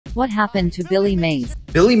What happened to Billy Mays?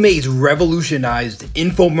 Billy Mays revolutionized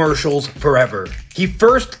infomercials forever. He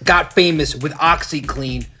first got famous with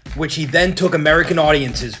OxyClean, which he then took American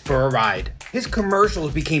audiences for a ride. His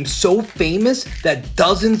commercials became so famous that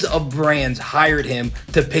dozens of brands hired him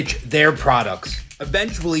to pitch their products.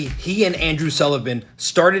 Eventually, he and Andrew Sullivan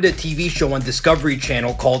started a TV show on Discovery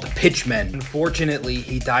Channel called Pitchmen. Unfortunately,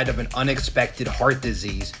 he died of an unexpected heart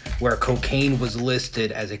disease where cocaine was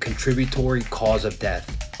listed as a contributory cause of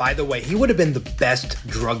death. By the way, he would have been the best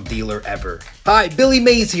drug dealer ever. Hi, Billy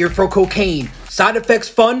Mays here for cocaine. Side effects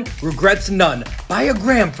fun, regrets none. Buy a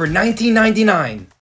gram for $19.99.